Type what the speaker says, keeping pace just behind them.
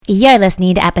You're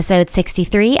listening to episode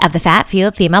 63 of the Fat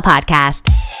Fueled Female Podcast.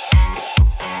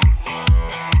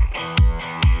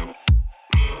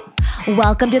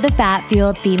 Welcome to the Fat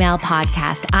Fueled Female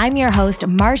Podcast. I'm your host,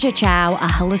 Marcia Chow, a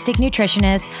holistic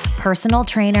nutritionist, personal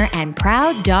trainer, and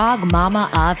proud dog mama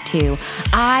of two.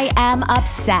 I am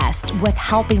obsessed with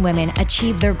helping women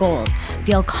achieve their goals,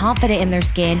 feel confident in their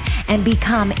skin, and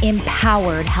become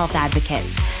empowered health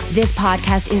advocates. This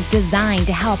podcast is designed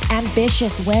to help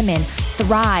ambitious women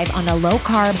thrive on a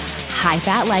low-carb,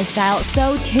 high-fat lifestyle,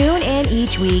 so tune in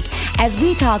each week as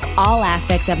we talk all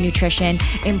aspects of nutrition,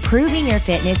 improving your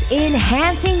fitness,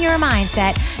 enhancing your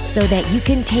mindset so that you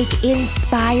can take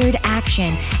inspired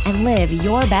action and live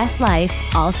your best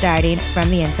life, all starting from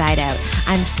the inside out.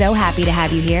 I'm so happy to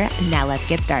have you here. Now let's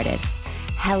get started.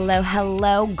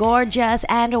 Hello, gorgeous,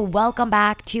 and welcome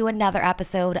back to another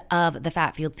episode of the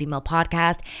Fat Fueled Female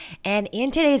Podcast. And in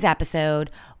today's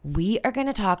episode, we are going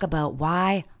to talk about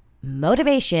why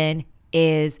motivation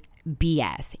is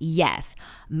BS. Yes,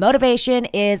 motivation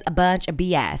is a bunch of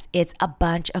BS. It's a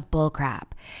bunch of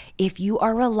bullcrap. If you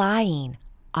are relying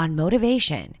on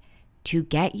motivation to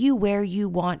get you where you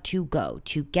want to go,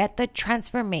 to get the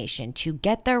transformation, to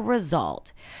get the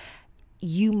result,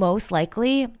 you most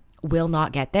likely will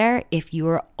not get there if you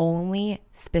are only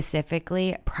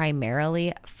specifically,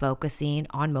 primarily focusing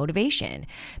on motivation,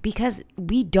 because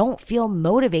we don't feel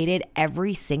motivated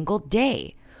every single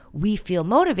day. We feel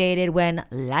motivated when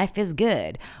life is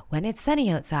good, when it's sunny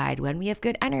outside, when we have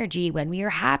good energy, when we are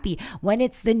happy, when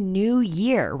it's the new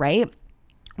year, right?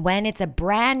 When it's a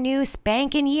brand new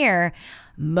spanking year,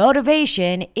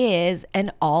 motivation is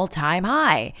an all-time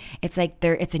high. It's like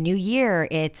it's a new year.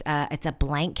 It's a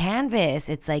blank canvas.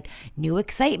 It's like new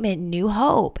excitement, new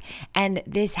hope. And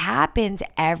this happens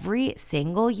every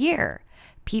single year.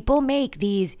 People make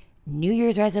these New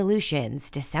Year's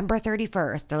resolutions, December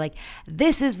 31st. They're like,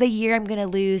 this is the year I'm going to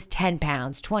lose 10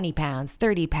 pounds, 20 pounds,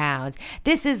 30 pounds.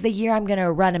 This is the year I'm going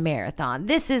to run a marathon.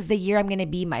 This is the year I'm going to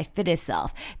be my fittest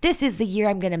self. This is the year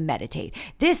I'm going to meditate.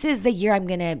 This is the year I'm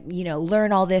going to,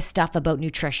 learn all this stuff about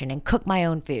nutrition and cook my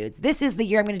own foods. This is the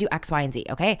year I'm going to do X, Y, and Z.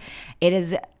 Okay. It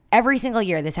is every single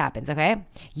year this happens, okay?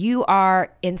 You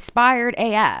are inspired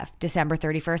AF, December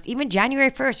 31st. Even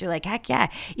January 1st, you're like, heck yeah.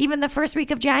 Even the first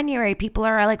week of January, people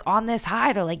are like on this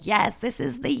high. They're like, yes, this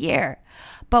is the year.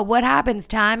 But what happens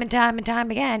time and time and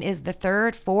time again is the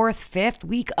third, fourth, fifth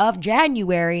week of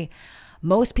January,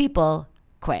 most people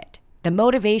quit. The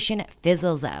motivation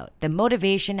fizzles out. The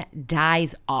motivation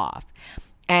dies off.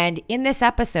 And in this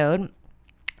episode,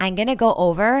 I'm going to go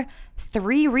over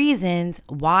 3 reasons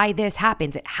why this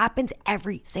happens. It happens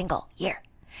every single year.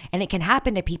 And it can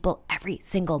happen to people every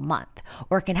single month.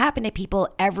 Or it can happen to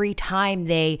people every time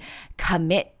they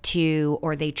commit to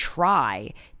or they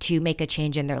try to make a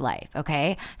change in their life,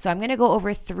 okay? So I'm going to go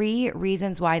over 3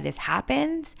 reasons why this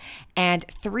happens and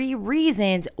 3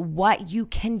 reasons what you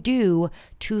can do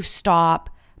to stop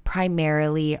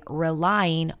primarily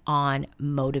relying on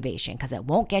motivation, because it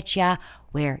won't get you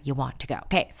where you want to go.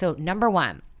 Okay, so number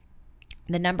 1,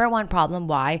 the number 1 problem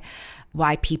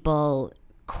why people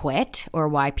quit or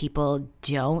why people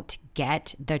don't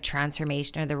get the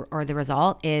transformation or the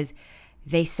result is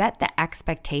they set the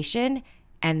expectation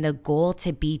and the goal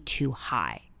to be too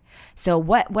high. So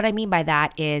what I mean by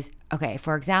that is, okay,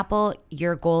 for example,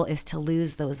 your goal is to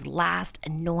lose those last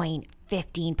annoying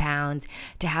 15 pounds,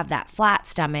 to have that flat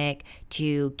stomach,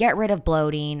 to get rid of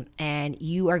bloating, and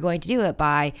you are going to do it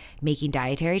by making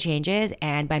dietary changes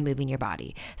and by moving your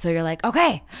body. So you're like,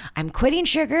 okay, I'm quitting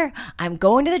sugar. I'm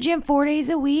going to the gym 4 days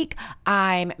a week.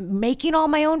 I'm making all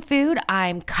my own food.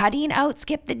 I'm cutting out,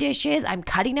 skip the dishes. I'm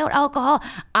cutting out alcohol.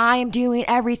 I'm doing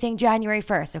everything January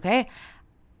 1st, okay?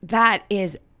 That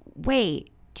is way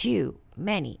too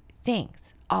many things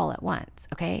all at once,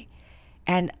 okay?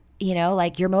 And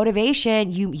like your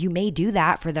motivation, you may do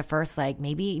that for the first,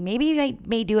 maybe you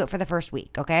may do it for the first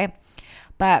week, okay?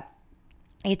 But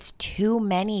it's too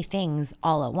many things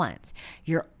all at once.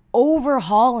 You're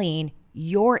overhauling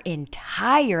your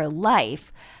entire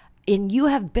life, and you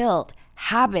have built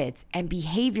habits and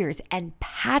behaviors and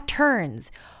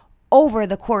patterns over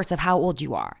the course of how old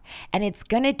you are. And it's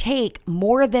going to take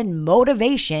more than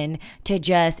motivation to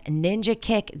just ninja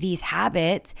kick these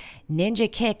habits,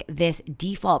 ninja kick this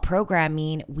default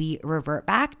programming we revert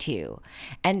back to.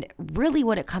 And really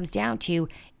what it comes down to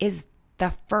is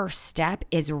the first step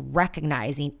is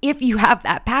recognizing if you have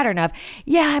that pattern of,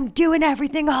 yeah, I'm doing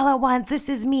everything all at once, this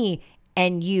is me,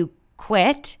 and you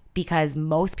quit, because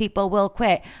most people will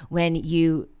quit when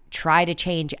you try to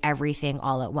change everything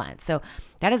all at once. So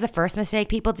that is the first mistake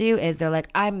people do, is they're like,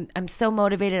 I'm so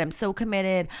motivated, I'm so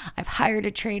committed, I've hired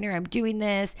a trainer, I'm doing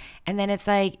this. And then it's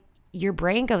like your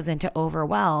brain goes into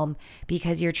overwhelm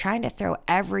because you're trying to throw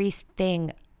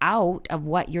everything out of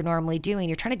what you're normally doing.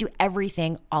 You're trying to do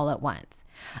everything all at once.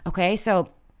 Okay,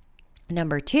 so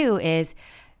number 2 is,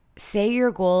 say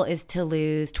your goal is to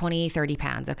lose 20, 30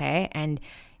 pounds, okay? And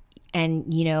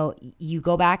you know, you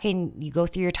go back and you go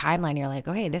through your timeline, you're like,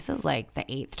 okay, this is like the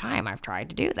 8th time I've tried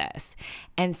to do this.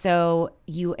 And so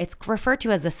it's referred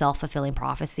to as a self-fulfilling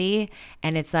prophecy.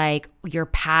 And it's like your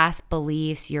past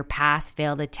beliefs, your past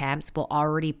failed attempts will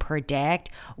already predict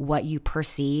what you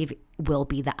perceive will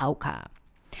be the outcome.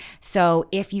 So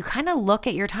if you kind of look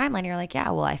at your timeline, you're like, yeah,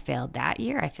 well, I failed that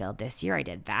year, I failed this year, I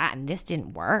did that, and this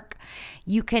didn't work.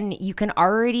 You can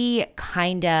already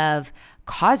kind of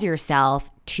cause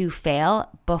yourself to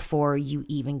fail before you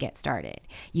even get started.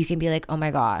 You can be like, oh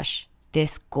my gosh,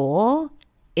 this goal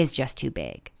is just too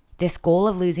big. This goal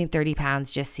of losing 30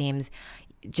 pounds just seems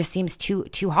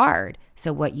too hard.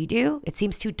 So what you do, it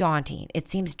seems too daunting. It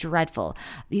seems dreadful.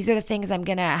 These are the things I'm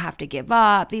going to have to give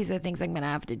up. These are the things I'm going to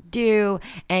have to do.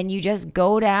 And you just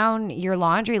go down your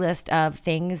laundry list of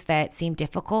things that seem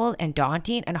difficult and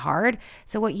daunting and hard.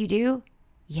 So what you do,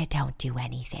 you don't do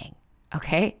anything.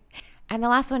 Okay? And the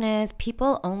last one is,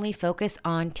 people only focus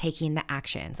on taking the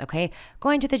actions, okay?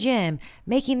 Going to the gym,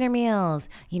 making their meals,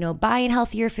 buying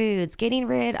healthier foods, getting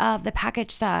rid of the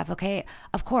packaged stuff, okay?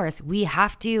 Of course, we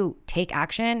have to take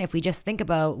action. If we just think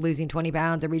about losing 20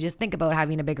 pounds, or we just think about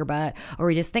having a bigger butt, or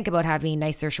we just think about having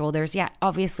nicer shoulders, yeah,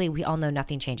 obviously we all know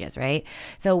nothing changes, right?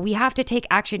 So we have to take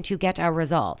action to get a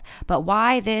result. But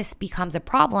why this becomes a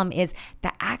problem is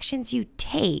the actions you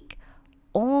take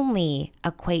only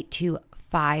equate to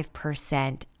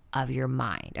 5% of your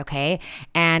mind, okay?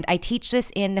 And I teach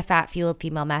this in the Fat Fueled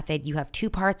Female Method. You have 2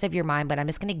 parts of your mind, but I'm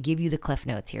just going to give you the cliff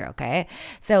notes here, okay?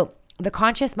 So the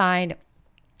conscious mind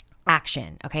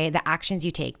action, okay? The actions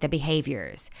you take, the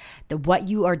behaviors, what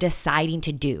you are deciding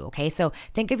to do, okay? So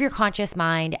think of your conscious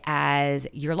mind as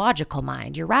your logical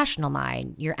mind, your rational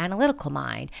mind, your analytical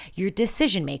mind, your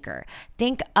decision maker.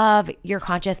 Think of your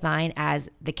conscious mind as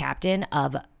the captain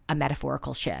of a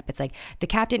metaphorical ship. It's like the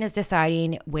captain is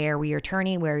deciding where we are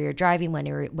turning, where we are driving,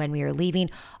 when we are leaving,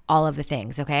 all of the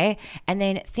things, okay? And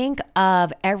then think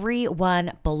of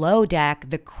everyone below deck,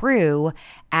 the crew,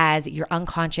 as your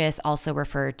unconscious, also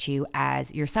referred to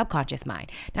as your subconscious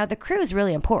mind. Now, the crew is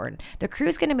really important. The crew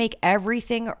is going to make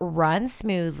everything run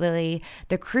smoothly.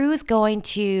 The crew is going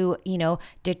to,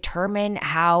 determine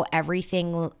how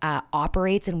everything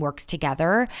operates and works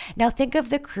together. Now, think of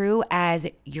the crew as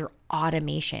your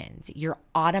automations, your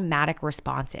automatic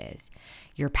responses,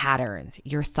 your patterns,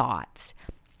 your thoughts,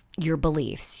 your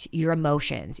beliefs, your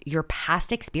emotions, your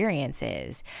past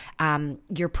experiences,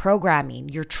 your programming,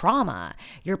 your trauma,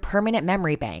 your permanent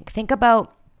memory bank. Think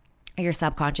about your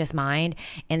subconscious mind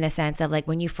in the sense of like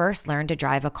when you first learn to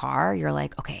drive a car, you're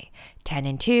like, okay, 10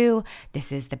 and 2,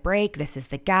 this is the brake, this is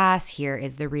the gas, here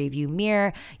is the rearview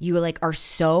mirror. You are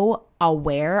so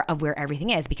aware of where everything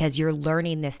is because you're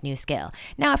learning this new skill.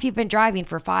 Now, if you've been driving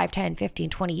for 5, 10, 15,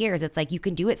 20 years, it's like you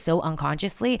can do it so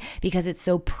unconsciously because it's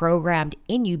so programmed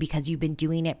in you because you've been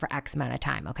doing it for X amount of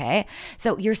time, okay?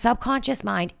 So your subconscious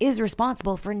mind is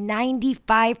responsible for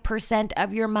 95%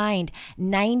 of your mind,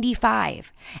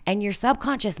 95. And your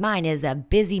subconscious mind is a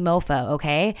busy mofo,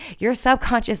 okay? Your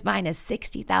subconscious mind has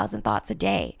 60,000 thoughts a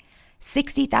day.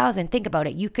 60,000. Think about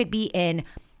it. You could be in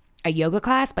a yoga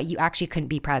class, but you actually couldn't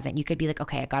be present. You could be like,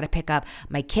 okay, I got to pick up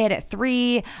my kid at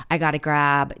 3. I got to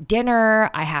grab dinner.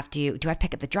 Do I have to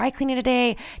pick up the dry cleaning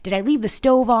today? Did I leave the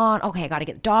stove on? Okay, I got to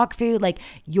get dog food. Like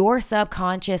your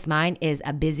subconscious mind is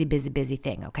a busy, busy, busy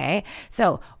thing. Okay.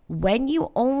 So when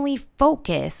you only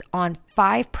focus on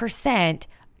 5%,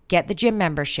 get the gym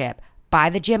membership,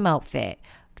 buy the gym outfit,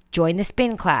 join the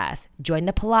spin class, join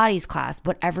the Pilates class,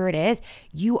 whatever it is,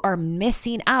 you are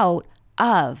missing out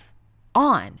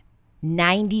on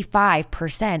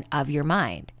 95% of your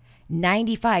mind.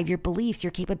 95, your beliefs,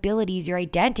 your capabilities, your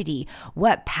identity.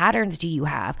 What patterns do you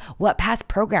have? What past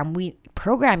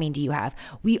programming do you have?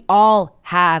 We all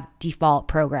have default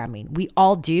programming. We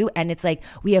all do. And it's like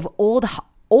we have old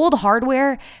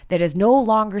hardware that is no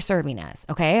longer serving us,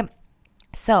 okay?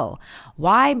 So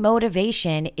why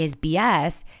motivation is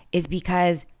BS is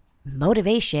because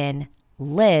motivation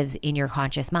lives in your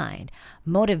conscious mind.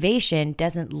 Motivation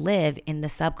doesn't live in the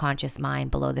subconscious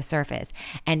mind below the surface.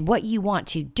 And what you want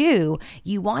to do,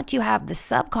 you want to have the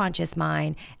subconscious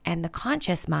mind and the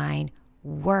conscious mind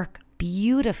work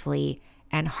beautifully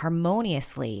and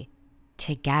harmoniously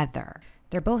together.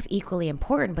 they're both equally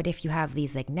important. But if you have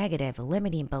these like negative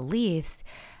limiting beliefs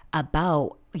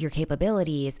about your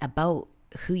capabilities, about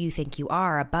who you think you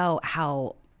are, about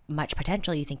how much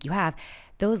potential you think you have,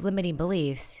 those limiting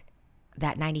beliefs,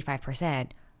 that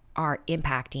 95%, are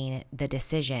impacting the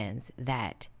decisions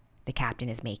that the captain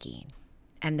is making.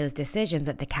 And those decisions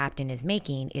that the captain is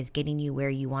making is getting you where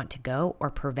you want to go or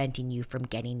preventing you from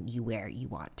getting you where you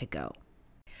want to go.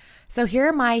 So here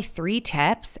are my 3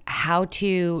 tips how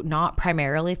to not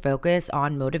primarily focus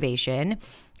on motivation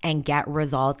and get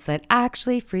results that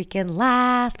actually freaking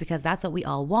last, because that's what we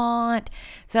all want.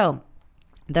 So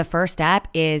the first step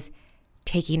is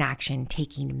taking action,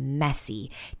 taking messy,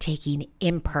 taking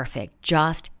imperfect,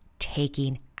 just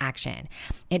taking action.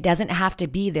 It doesn't have to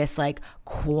be this like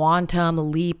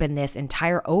quantum leap in this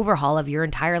entire overhaul of your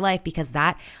entire life, because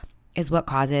that is what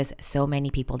causes so many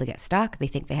people to get stuck. They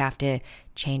think they have to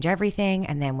change everything.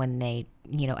 And then when they,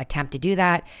 attempt to do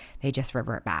that, they just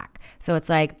revert back. So it's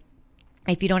like,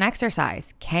 if you don't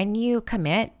exercise, can you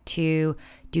commit to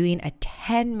doing a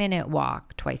 10-minute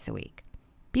walk twice a week?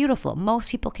 Beautiful.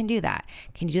 Most people can do that.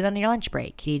 Can you do that on your lunch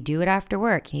break? Can you do it after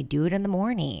work? Can you do it in the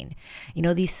morning?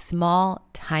 These small,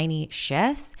 tiny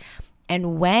shifts.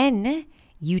 And when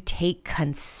you take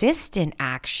consistent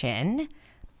action,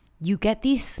 you get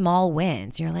these small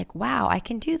wins. You're like, wow, I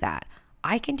can do that.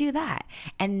 I can do that.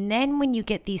 And then when you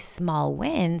get these small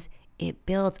wins, it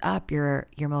builds up your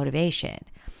motivation.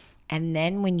 And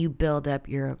then when you build up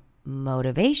your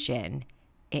motivation,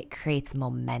 it creates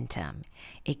momentum.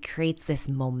 It creates this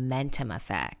momentum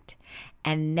effect.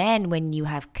 And then when you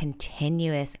have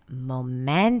continuous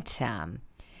momentum,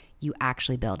 you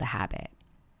actually build a habit.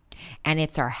 And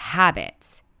it's our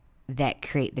habits that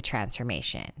create the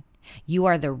transformation. You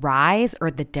are the rise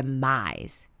or the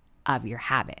demise of your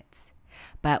habits.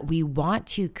 But we want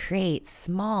to create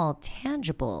small,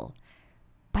 tangible,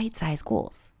 bite-sized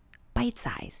goals.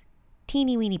 Bite-sized.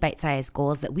 Teeny weeny bite-sized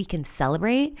goals that we can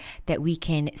celebrate, that we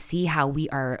can see how we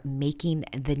are making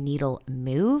the needle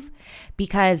move.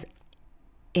 Because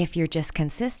if you're just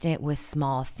consistent with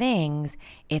small things,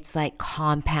 it's like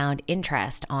compound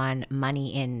interest on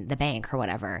money in the bank or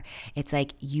whatever. It's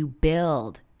like you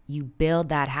build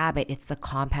that habit. It's the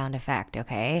compound effect,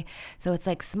 okay? So it's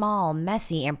like small,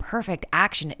 messy, imperfect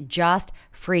action. Just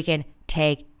freaking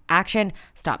take action.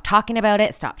 Stop talking about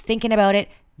it. Stop thinking about it.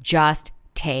 Just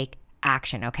take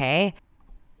action, okay?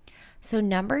 So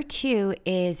number 2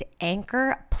 is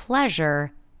anchor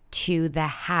pleasure to the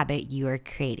habit you are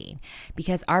creating,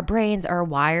 because our brains are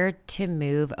wired to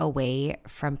move away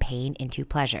from pain into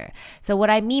pleasure. So what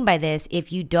I mean by this,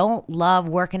 if you don't love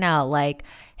working out, like,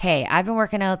 hey, I've been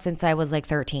working out since I was like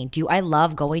 13. Do I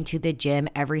love going to the gym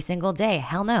every single day?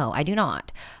 Hell no, I do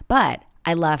not. But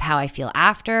I love how I feel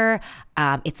after.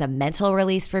 It's a mental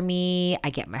release for me. I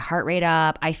get my heart rate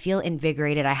up. I feel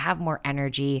invigorated. I have more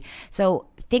energy. So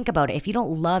think about it. If you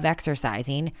don't love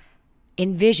exercising,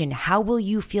 envision how will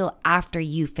you feel after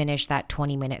you finish that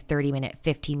 20-minute, 30-minute,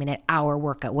 15-minute, hour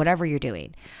workout, whatever you're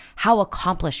doing. How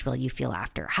accomplished will you feel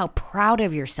after? How proud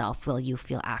of yourself will you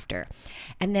feel after?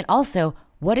 And then also,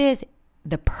 what is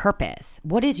the purpose?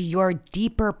 What is your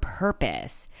deeper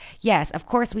purpose? Yes, of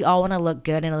course, we all want to look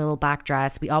good in a little black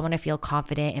dress. We all want to feel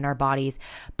confident in our bodies.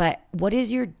 But what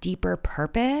is your deeper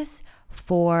purpose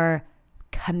for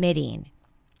committing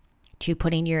to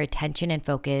putting your attention and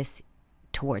focus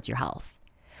towards your health?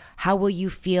 How will you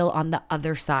feel on the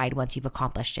other side once you've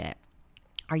accomplished it?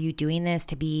 Are you doing this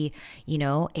to be,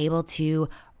 able to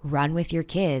run with your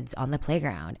kids on the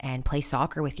playground and play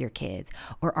soccer with your kids?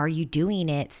 Or are you doing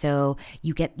it so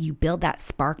you build that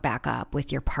spark back up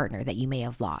with your partner that you may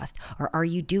have lost? Or are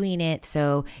you doing it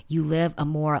so you live a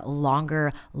more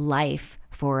longer life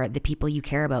for the people you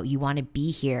care about? You want to be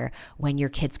here when your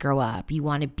kids grow up. You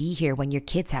want to be here when your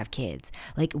kids have kids.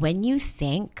 Like when you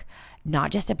think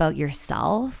not just about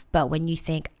yourself, but when you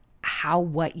think how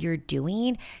what you're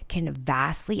doing can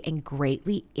vastly and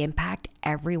greatly impact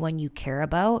everyone you care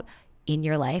about in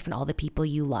your life and all the people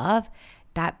you love,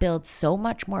 that builds so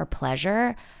much more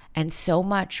pleasure and so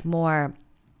much more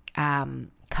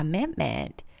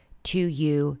commitment to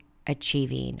you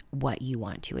achieving what you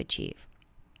want to achieve.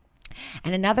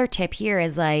 And another tip here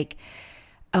is like,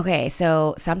 okay,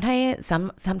 so sometimes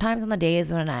on the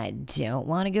days when I don't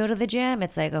want to go to the gym,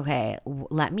 it's like, okay,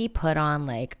 let me put on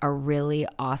like a really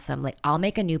awesome, like I'll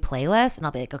make a new playlist and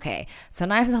I'll be like, okay,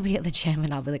 sometimes I'll be at the gym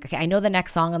and I'll be like, okay, I know the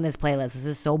next song on this playlist. This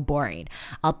is so boring.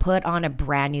 I'll put on a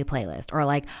brand new playlist, or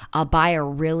like I'll buy a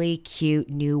really cute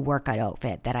new workout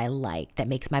outfit that I like that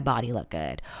makes my body look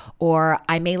good. Or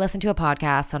I may listen to a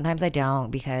podcast. Sometimes I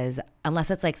don't, because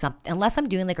unless it's like unless I'm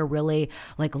doing like a really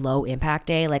like low impact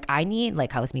day, like I need,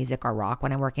 like how house music or rock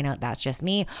when I'm working out. That's just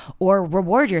me. Or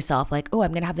reward yourself like, oh,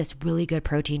 I'm going to have this really good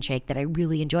protein shake that I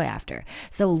really enjoy after.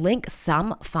 So link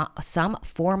some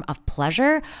form of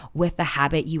pleasure with the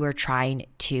habit you are trying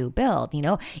to build.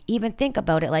 Even think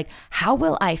about it like, how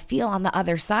will I feel on the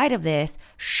other side of this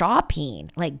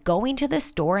shopping? Like going to the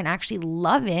store and actually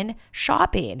loving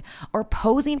shopping, or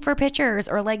posing for pictures,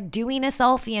 or like doing a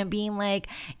selfie and being like,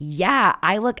 yeah,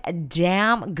 I look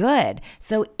damn good.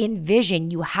 So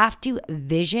envision, you have to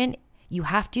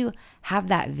have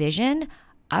that vision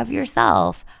of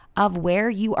yourself, of where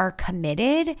you are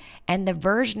committed and the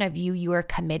version of you are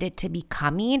committed to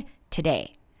becoming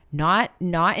today. Not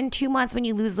in 2 months when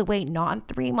you lose the weight, not in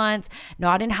 3 months,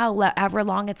 not in however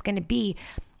long it's going to be.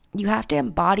 You have to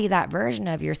embody that version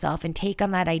of yourself and take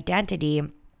on that identity.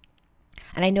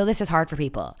 And I know this is hard for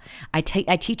people. I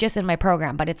teach this in my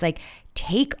program, but it's like,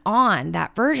 take on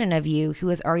that version of you who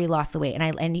has already lost the weight.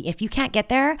 And if you can't get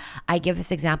there, I give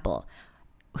this example.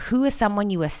 Who is someone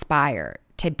you aspire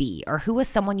to be, or who is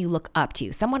someone you look up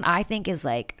to? Someone I think is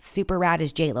like super rad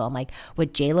is J-Lo. I'm like,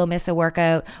 would J-Lo miss a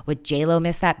workout? Would J-Lo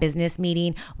miss that business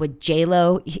meeting? Would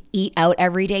J-Lo eat out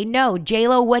every day? No,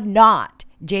 J-Lo would not.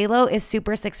 J-Lo is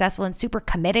super successful and super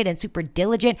committed and super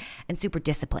diligent and super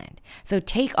disciplined. So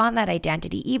take on that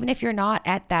identity, even if you're not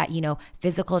at that,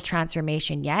 physical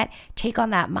transformation yet. Take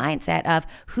on that mindset of,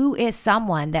 who is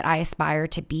someone that I aspire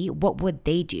to be? What would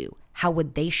they do? How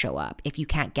would they show up? If you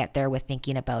can't get there with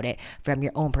thinking about it from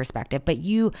your own perspective, but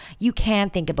you can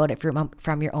think about it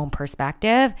from your own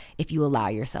perspective if you allow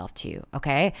yourself to,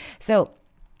 okay? So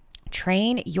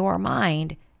train your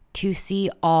mind to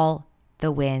see all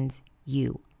the wins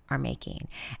you are making.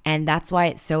 And that's why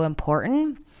it's so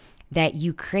important that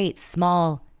you create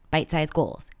small bite-sized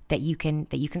goals that you can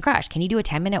crush. Can you do a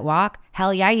 10-minute walk?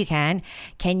 Hell yeah, you can.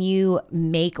 Can you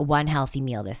make one healthy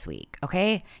meal this week?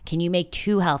 Okay. Can you make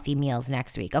 2 healthy meals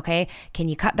next week? Okay. Can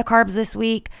you cut the carbs this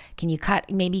week? Can you cut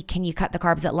the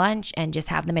carbs at lunch and just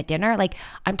have them at dinner? Like,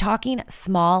 I'm talking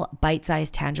small,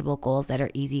 bite-sized, tangible goals that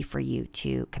are easy for you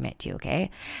to commit to.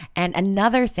 Okay. And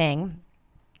another thing,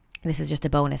 this is just a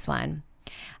bonus one.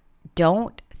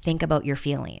 Don't think about your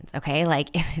feelings, okay? Like,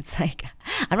 if it's like,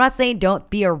 I'm not saying don't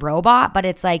be a robot, but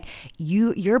it's like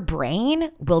your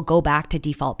brain will go back to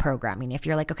default programming. If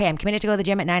you're like, okay, I'm committed to go to the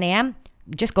gym at 9 a.m.,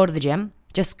 just go to the gym.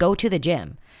 Just go to the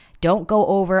gym. Don't go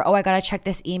over, I got to check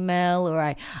this email,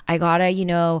 or I got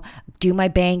to, do my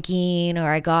banking,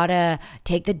 or I got to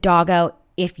take the dog out.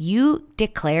 If you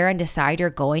declare and decide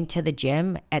you're going to the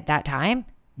gym at that time,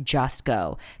 just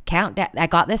go. Count down. I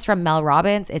got this from Mel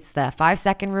Robbins. It's the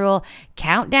 5-second rule.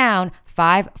 Count down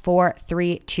 5, 4,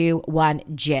 3, 2, 1,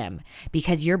 gym.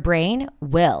 Because your brain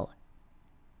will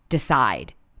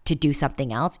decide to do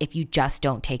something else if you just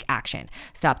don't take action.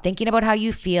 Stop thinking about how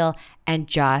you feel and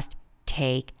just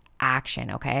take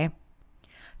action, okay?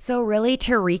 So really,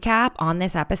 to recap on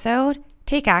this episode,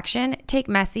 take action, take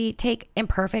messy, take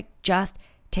imperfect, just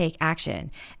take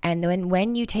action. And then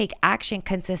when you take action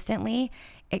consistently,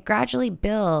 it gradually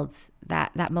builds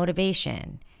that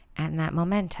motivation and that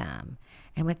momentum.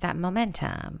 And with that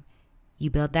momentum, you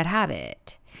build that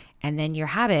habit. And then your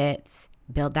habits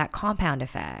build that compound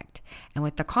effect. And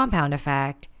with the compound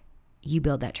effect, you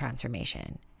build that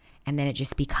transformation. And then it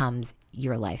just becomes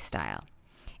your lifestyle.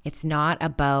 It's not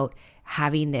about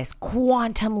having this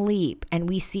quantum leap. And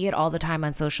we see it all the time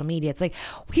on social media. It's like,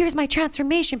 here's my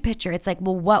transformation picture. It's like,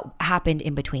 well, what happened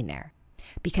in between there?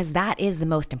 Because that is the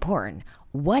most important.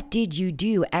 What did you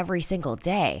do every single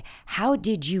day? How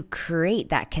did you create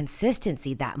that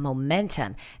consistency, that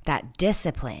momentum, that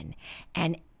discipline?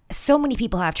 And so many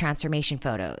people have transformation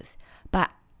photos.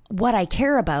 But what I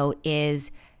care about is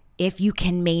if you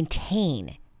can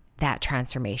maintain that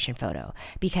transformation photo.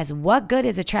 Because what good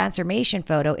is a transformation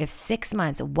photo if 6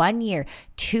 months, 1 year,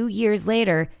 2 years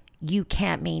later, you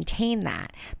can't maintain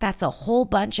that? That's a whole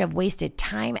bunch of wasted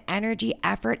time, energy,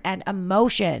 effort, and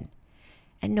emotion.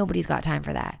 And nobody's got time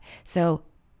for that. So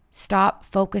stop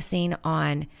focusing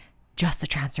on just the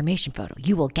transformation photo.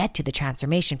 You will get to the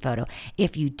transformation photo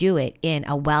if you do it in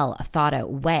a well thought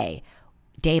out way,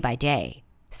 day by day,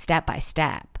 step by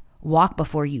step. Walk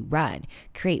before you run.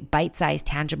 Create bite-sized,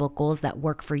 tangible goals that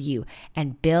work for you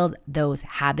and build those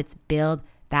habits, build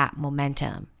that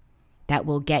momentum that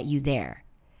will get you there.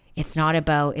 It's not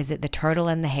about, is it the turtle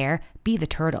and the hare? Be the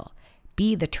turtle.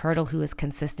 Be the turtle who is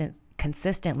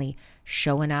consistently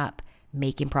showing up,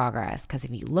 making progress. Because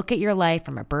if you look at your life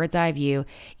from a bird's eye view,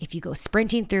 if you go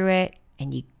sprinting through it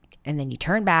and then you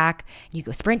turn back, and you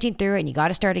go sprinting through it and you got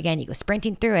to start again, you go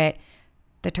sprinting through it,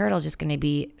 the turtle's just going to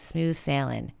be smooth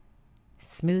sailing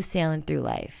through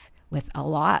life with a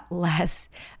lot less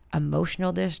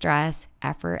emotional distress,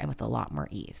 effort, and with a lot more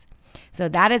ease. So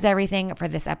that is everything for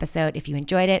this episode. If you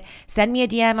enjoyed it, send me a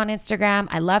DM on Instagram.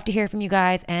 I love to hear from you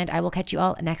guys, and I will catch you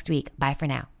all next week. Bye for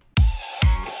now.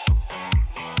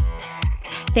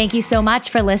 Thank you so much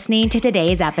for listening to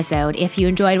today's episode. If you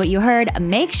enjoyed what you heard,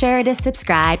 make sure to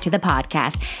subscribe to the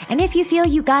podcast. And if you feel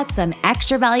you got some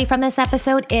extra value from this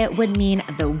episode, it would mean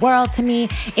the world to me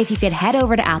if you could head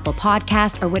over to Apple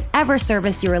Podcast or whatever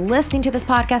service you're listening to this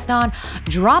podcast on,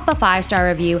 drop a 5-star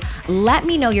review, let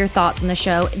me know your thoughts on the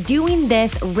show. Doing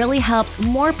this really helps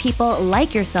more people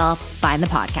like yourself find the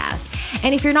podcast.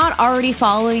 And if you're not already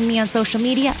following me on social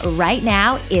media, right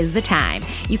now is the time.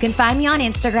 You can find me on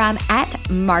Instagram at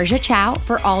Marja Chow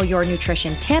for all your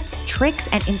nutrition tips, tricks,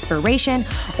 and inspiration,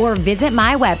 or visit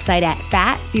my website at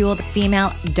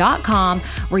fatfueledfemale.com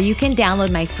where you can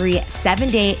download my free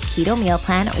 7-day keto meal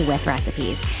plan with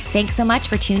recipes. Thanks so much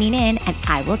for tuning in, and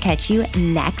I will catch you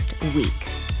next week.